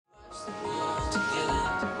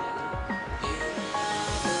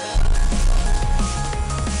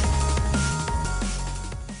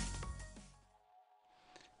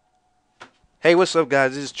Hey, what's up,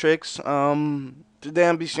 guys? This is Tricks. Today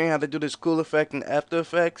I'm be showing how to do this cool effect in After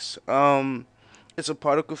Effects. It's a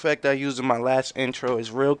particle effect I used in my last intro.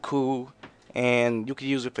 It's real cool, and you can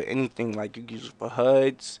use it for anything. Like you can use it for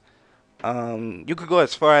HUDs. You could go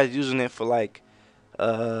as far as using it for like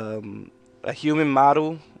a human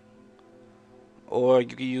model, or you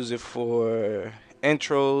could use it for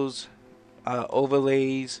intros,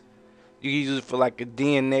 overlays. You can use it for like a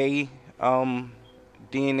DNA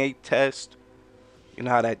test. You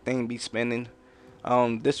know how that thing be spinning.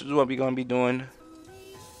 This is what we're gonna be doing.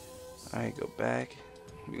 Alright, go back.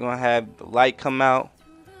 We're gonna have the light come out,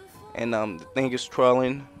 and the thing is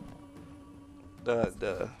twirling.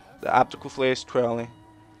 The optical flare is twirling.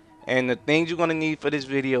 And the things you're gonna need for this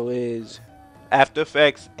video is After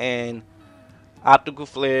Effects and Optical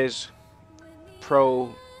Flares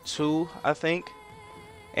Pro 2, I think.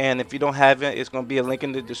 And if you don't have it, it's gonna be a link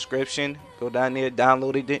in the description. Go down there,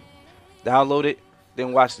 download it,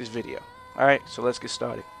 then watch this video. Alright, so let's get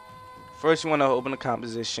started. First, you want to open a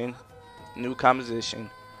composition, new composition.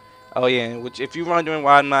 Oh yeah, and which if you're wondering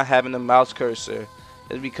why I'm not having the mouse cursor,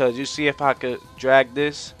 is because you see if I could drag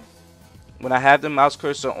this. When I have the mouse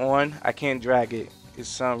cursor on, I can't drag it. It's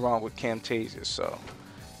something wrong with Camtasia, so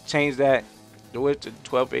change that. Do it to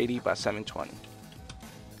 1280 by 720.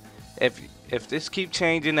 If this keep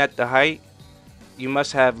changing at the height, you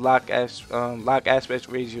must have lock aspect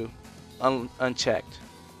ratio unchecked.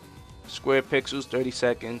 Square pixels 30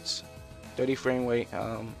 seconds. 30 frame rate,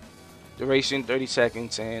 duration 30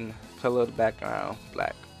 seconds, and color of the background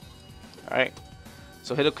black. Alright,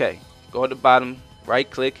 so hit OK. Go at the bottom, right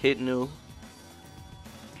click, hit new,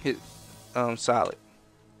 hit solid.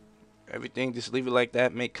 Everything, just leave it like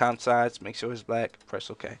that. Make comp size, make sure it's black,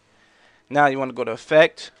 press OK. Now you want to go to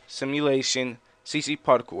Effect, Simulation, CC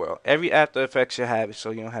Particle World. Every After Effects should have it,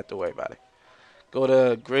 so you don't have to worry about it. Go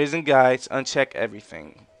to Grids and Guides, uncheck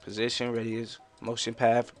everything. Position, radius, motion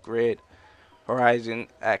path, grid, horizon,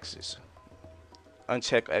 axis.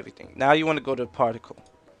 Uncheck everything. Now you want to go to particle.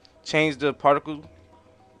 Change the particle.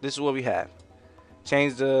 This is what we have.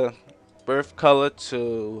 Change the birth color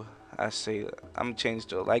to, I'm gonna change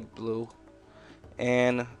to light blue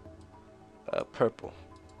and purple.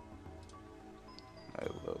 A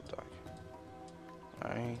little dark.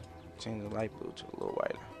 Alright, change the light blue to a little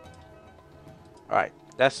whiter. Alright,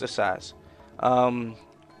 that's the size.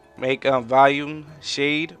 Make volume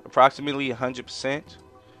shade approximately 100%,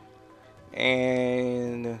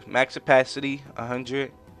 and max opacity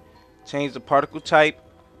 100. Change the particle type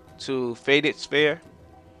to faded sphere.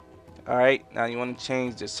 Alright, now you want to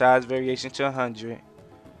change the size variation to 100.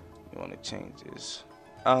 You want to change this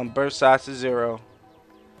burst size to 0,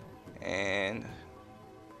 and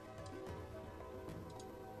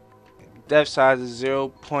depth size is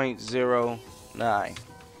 0.09.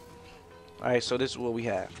 Alright, so this is what we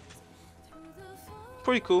have.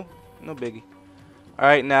 Pretty cool, no biggie.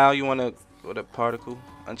 Alright, now you want to go to particle,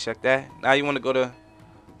 uncheck that. Now you want to go to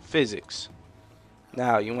physics.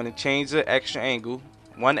 Now you want to change the extra angle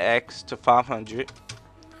 1x to 500.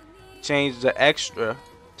 Change the extra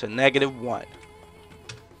to -1.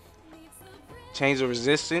 Change the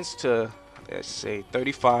resistance to, let's say,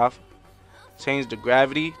 35. Change the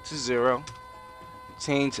gravity to 0.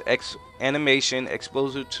 Change animation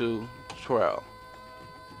exposure to 12.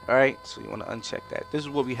 Alright, so you want to uncheck that. This is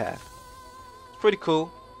what we have. It's pretty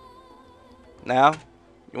cool. Now,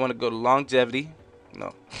 you want to go to longevity.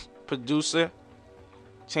 No. Producer.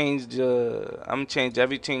 I'm going to change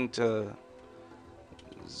everything to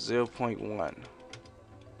 0.1.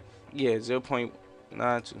 Yeah,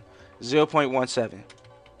 0.92. 0.17.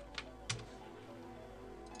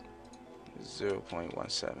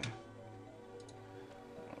 0.17.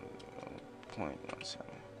 0.17.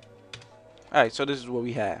 Alright, so this is what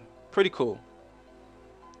we have. Pretty cool.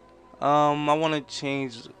 I want to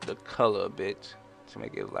change the color a bit to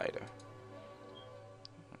make it lighter.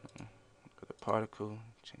 Go to particle,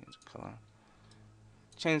 change the color.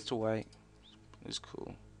 Change to white. It's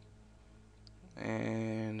cool.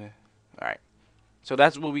 And alright. So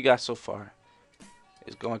that's what we got so far.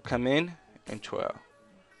 It's going to come in and twirl.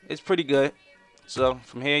 It's pretty good. So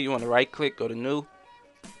from here you want to right click, go to new,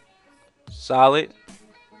 solid.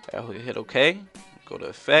 Hit OK. Go to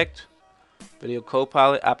Effect, Video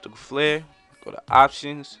Copilot, Optical Flare. Go to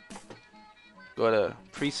Options. Go to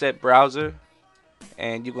Preset Browser,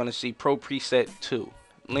 and you're gonna see Pro Preset 2.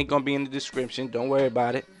 Link gonna be in the description. Don't worry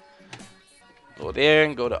about it. Go there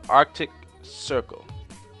and go to Arctic Circle.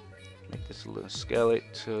 Make this a little, scale it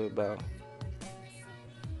to about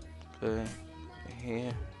good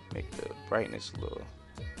here. Make the brightness a little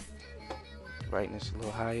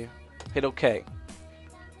higher. Hit OK.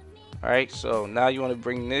 Alright, so now you want to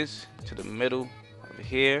bring this to the middle over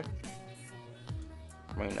here.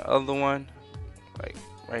 Bring the other one like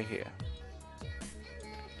right here.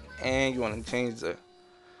 And you want to change the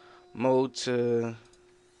mode to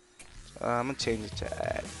I'm gonna change it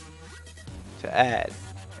to add.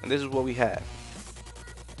 And this is what we have.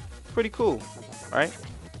 Pretty cool, right?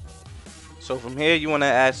 So from here you want to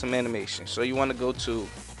add some animation. So you want to go to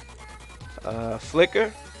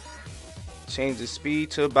flicker, change the speed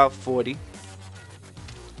to about 40,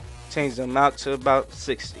 change the amount to about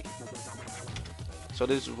 60. So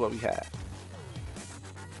this is what we have.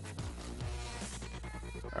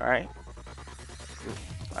 Alright,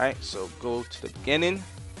 so go to the beginning.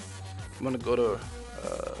 You want to go to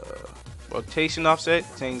rotation offset,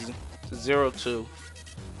 change to 0 to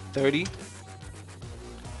 30.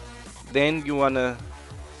 Then you want to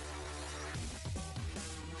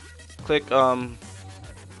click the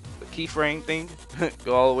keyframe thing,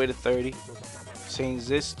 go all the way to 30, change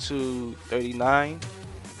this to 39,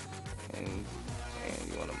 and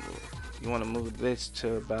you want to move this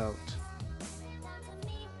to about,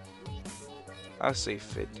 I'll say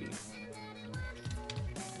 50.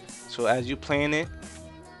 So as you plan it,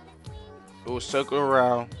 it will circle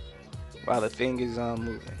around while the thing is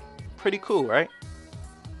moving. Pretty cool, right?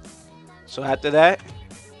 So after that,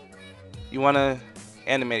 you want to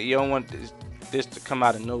animate it. You don't want this to come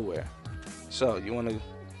out of nowhere. So you want to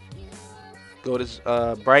go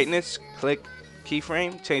to brightness, click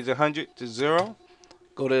keyframe, change 100 to 0,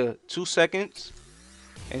 go to 2 seconds,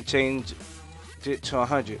 and change it to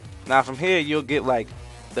 100. Now from here you'll get like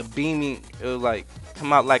the beaming. It'll like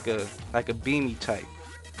come out like a beamy type.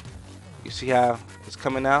 You see how it's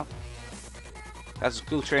coming out? That's a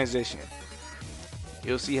cool transition.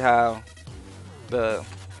 You'll see how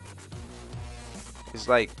it's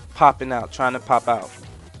like popping out, trying to pop out.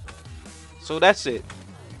 So that's it.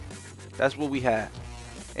 That's what we have,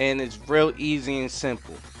 and it's real easy and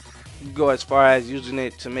simple. You can go as far as using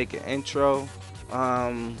it to make an intro,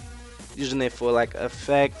 using it for like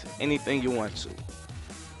effect, anything you want to.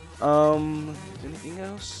 Anything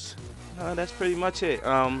else? No, that's pretty much it.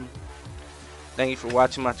 Thank you for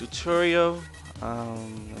watching my tutorial. Let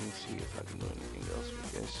me see if I can do anything else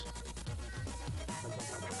with this.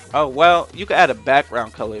 Oh, well, you can add a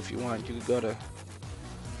background color if you want. You could go to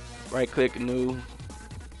right click, new,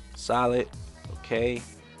 solid, okay.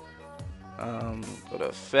 Go to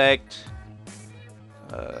effect,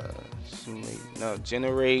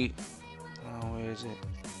 generate, where is it?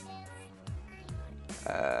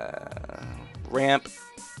 Ramp,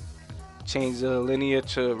 change the linear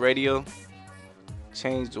to radial,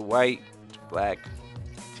 change the white to black,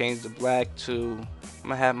 change the black to, I'm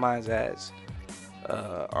gonna have mine as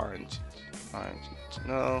orange,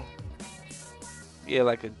 no, yeah,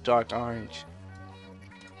 like a dark orange.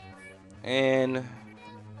 And let's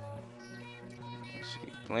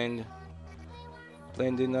see,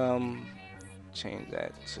 blending, change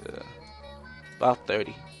that to about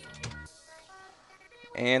 30,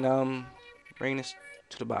 and bring this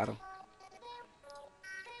to the bottom.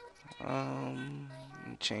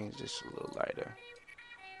 Change this a little lighter,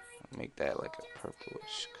 make that like a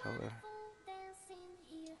purplish color,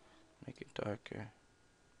 make it darker.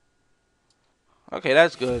 Okay,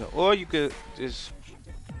 that's good. Or you could just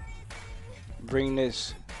bring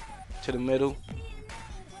this to the middle,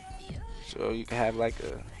 so you can have like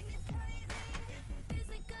a,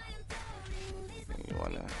 you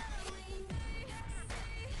wanna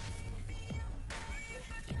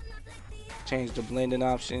change the blending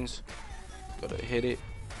options, go to hit it,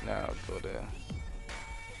 now go to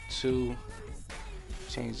 2,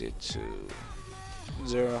 change it to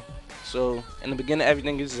 0. So in the beginning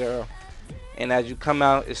everything is 0, and as you come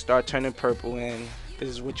out it start turning purple, and this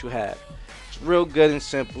is what you have. It's real good and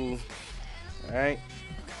simple. Alright,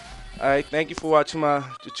 thank you for watching my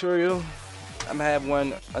tutorial. I'm gonna have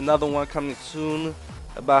another one coming soon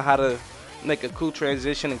about how to make a cool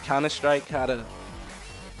transition in Counter-Strike, how to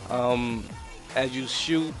as you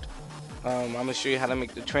shoot, I'm gonna show you how to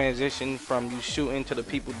make the transition from you shooting to the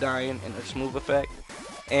people dying in a smooth effect.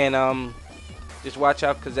 And just watch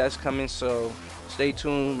out, because that's coming, so stay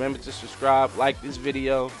tuned. Remember to subscribe, like this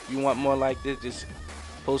video. If you want more like this, just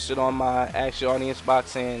post it on my Ask Your Audience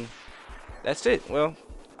box, and that's it. Well,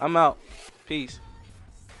 I'm out. Peace.